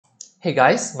Hey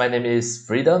guys, my name is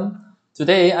Freedom.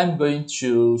 Today I'm going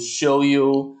to show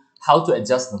you how to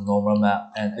adjust the normal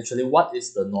map and actually what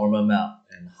is the normal map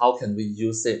and how can we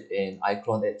use it in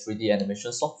iClone 8 3D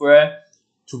animation software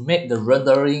to make the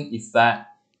rendering effect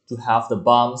to have the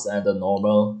bumps and the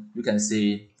normal. You can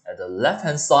see at the left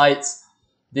hand side,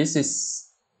 this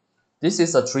is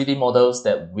a 3D models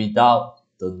that without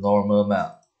the normal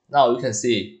map. Now you can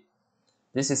see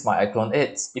this is my iClone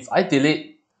 8. If I delete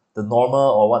the normal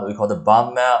or what we call the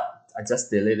bump map, I just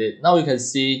delete it. Now you can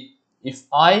see if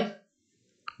I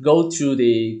go to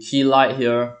the key light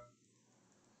here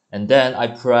and then I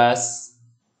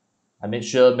make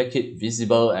sure make it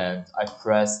visible and I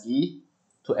press E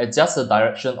to adjust the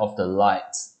direction of the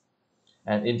light.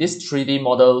 And in these 3D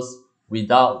models,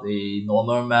 without the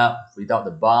normal map, without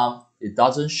the bump, it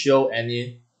doesn't show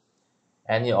any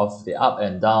of the up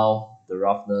and down, the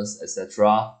roughness,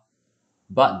 etc.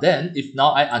 But then if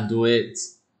now I undo it,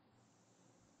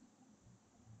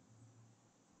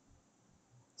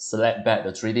 select back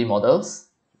the 3D models,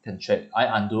 you can check, I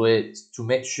undo it to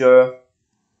make sure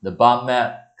the bump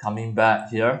map coming back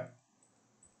here.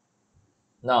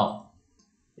 Now,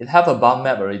 it have a bump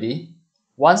map already.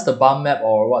 Once the bump map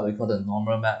or what we call the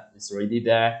normal map is already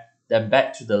there, then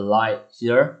back to the light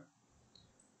here.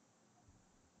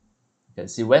 You can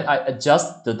see when I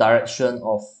adjust the direction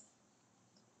of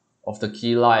the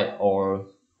key light or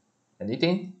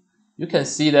anything, you can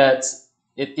see that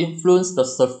it influenced the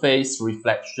surface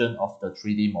reflection of the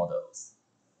 3D models.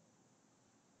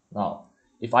 Now,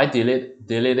 if I delete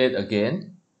it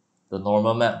again, the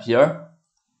normal map here,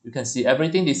 you can see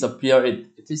everything disappear.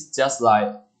 It is just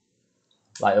like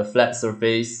a flat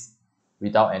surface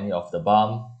without any of the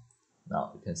bump.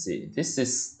 Now you can see this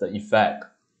is the effect.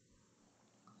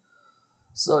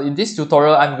 So in this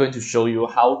tutorial, I'm going to show you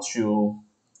how to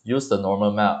use the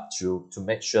normal map to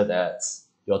make sure that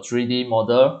your 3D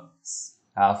models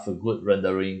have a good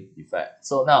rendering effect.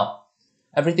 So now,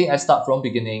 everything I start from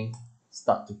beginning,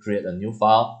 start to create a new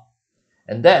file.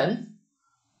 And then,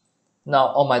 now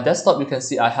on my desktop, you can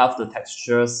see I have the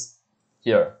textures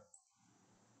here.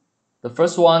 The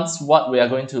first ones, what we are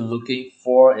going to looking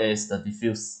for is the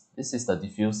diffuse. This is the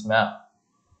diffuse map.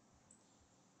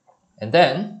 And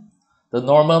then, the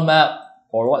normal map,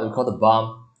 or what we call the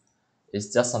bump,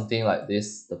 is just something like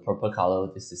this, the purple color.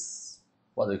 This is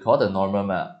what we call the normal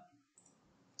map.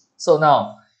 So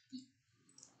now,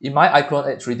 in my iClone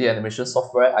 8 3D animation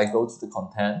software, I go to the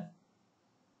content,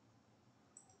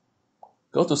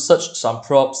 go to search some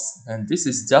props, and this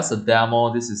is just a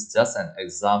demo, this is just an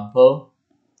example.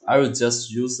 I will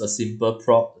just use a simple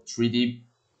prop,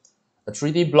 a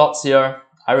 3D blocks here.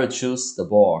 I will choose the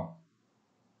ball.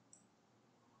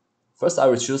 First, I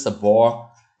will choose a ball,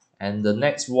 and the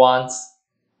next ones,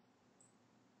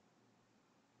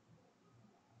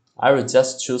 I will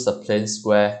just choose a plain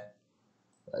square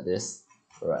like this.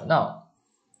 Right now,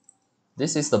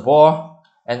 this is the ball,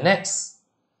 and next,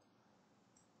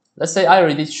 let's say I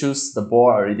already choose the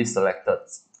ball already selected.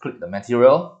 Click the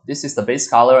material. This is the base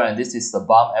color, and this is the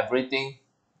bump. Everything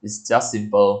is just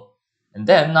simple. And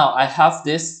then now I have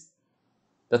this,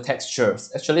 the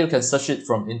textures. Actually, you can search it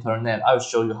from internet. I will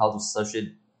show you how to search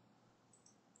it.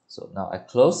 So now I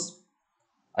close.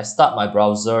 I start my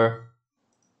browser.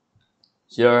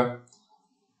 Here,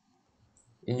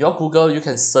 in your Google, you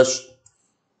can search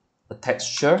the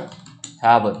texture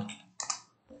heaven.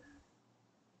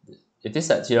 It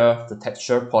is at here, the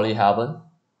texture polyheaven.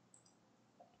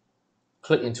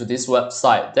 Click into this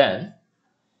website, then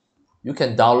you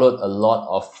can download a lot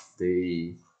of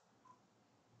the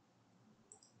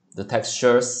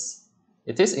textures.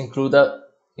 It is included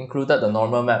the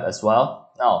normal map as well.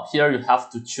 Now here you have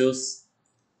to choose,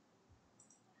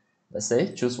 let's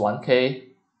say choose 1K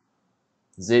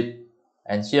zip,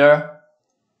 and here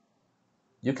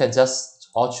you can just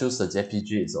all choose the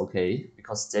JPG. It's okay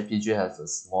because JPG has a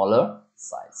smaller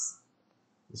size.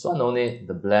 This one no need,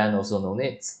 the blend also no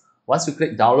need. Once you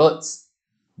click download,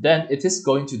 then it is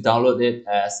going to download it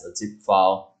as a zip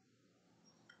file.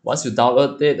 Once you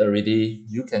download it already,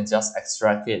 you can just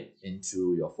extract it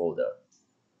into your folder.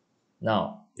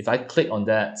 Now, if I click on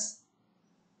that,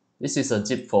 this is a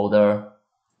zip folder,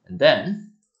 and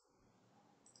then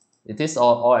it is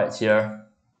all right here.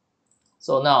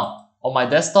 So now, on my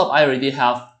desktop, I already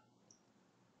have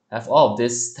all of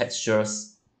these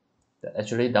textures that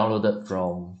actually downloaded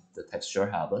from the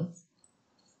texture heaven.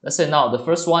 Let's say now the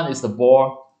first one is the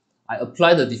ball. I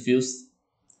apply the diffuse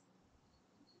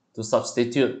to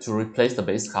substitute to replace the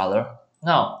base color.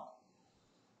 Now,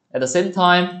 at the same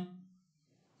time,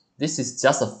 this is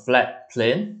just a flat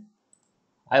plane.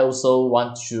 I also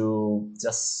want to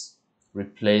just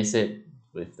replace it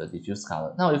with the diffuse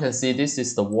color. Now you can see this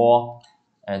is the wall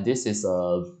and this is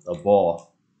a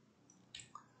ball.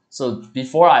 So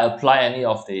before I apply any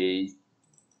of the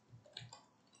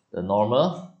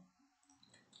normal,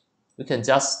 we can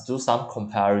just do some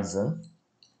comparison.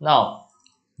 Now,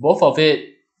 both of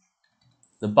it,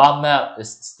 the bump map is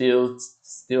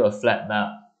still a flat map.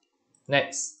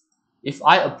 Next, if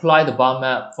I apply the bump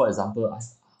map, for example,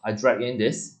 I drag in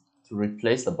this to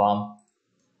replace the bump.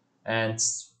 And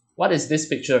what is this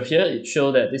picture here? It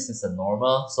shows that this is a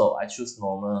normal, so I choose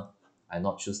normal. I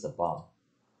not choose the bump.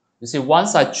 You see,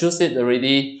 once I choose it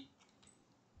already,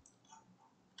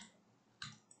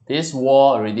 this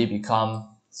wall already become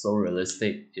so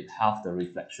realistic. It have the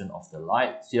reflection of the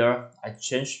light. Here, I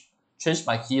change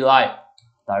my key light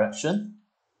direction.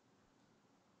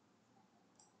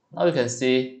 Now you can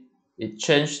see it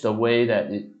changed the way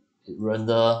that it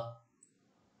render.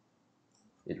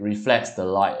 It reflects the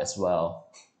light as well.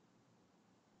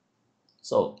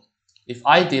 So if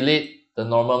I delete the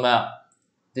normal map,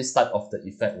 this type of the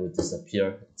effect will disappear.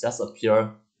 It just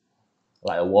appear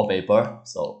like a wallpaper.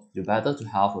 So you better to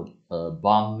have a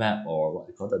bump map or what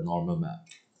you call the normal map.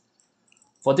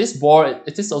 For this board,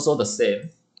 it is also the same.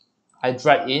 I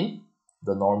drag in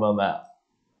the normal map,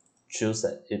 choose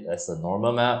it as a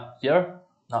normal map here.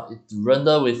 Now it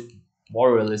render with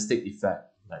more realistic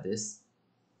effect like this.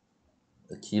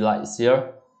 The key light is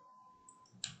here.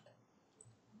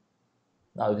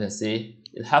 Now you can see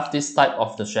it have this type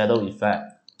of the shadow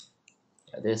effect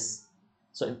like this.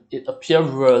 So it appears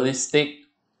realistic.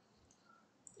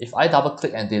 If I double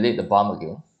click and delete the bump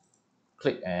again,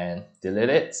 click and delete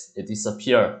it, it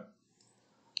disappears.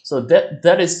 So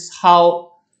that is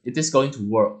how it is going to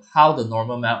work, how the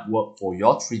normal map work for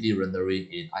your 3D rendering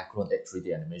in iClone 8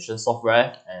 3D animation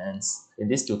software. And in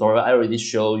this tutorial, I already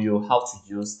show you how to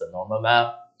use the normal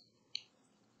map.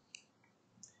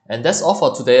 And that's all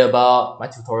for today about my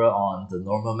tutorial on the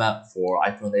normal map for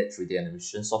iClone 8 3D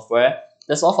animation software.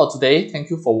 That's all for today.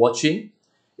 Thank you for watching.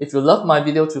 If you love my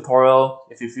video tutorial,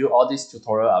 if you feel all these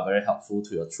tutorials are very helpful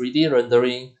to your 3D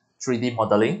rendering, 3D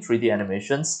modeling, 3D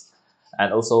animations,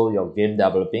 and also your game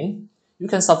developing, you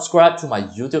can subscribe to my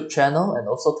YouTube channel and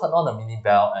also turn on the mini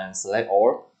bell and select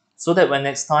all, so that when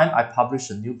next time I publish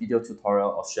a new video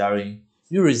tutorial or sharing,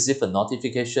 you receive a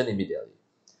notification immediately.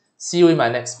 See you in my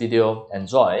next video.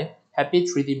 Enjoy! Happy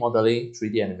 3D modeling,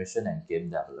 3D animation, and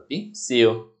game developing. See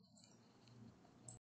you!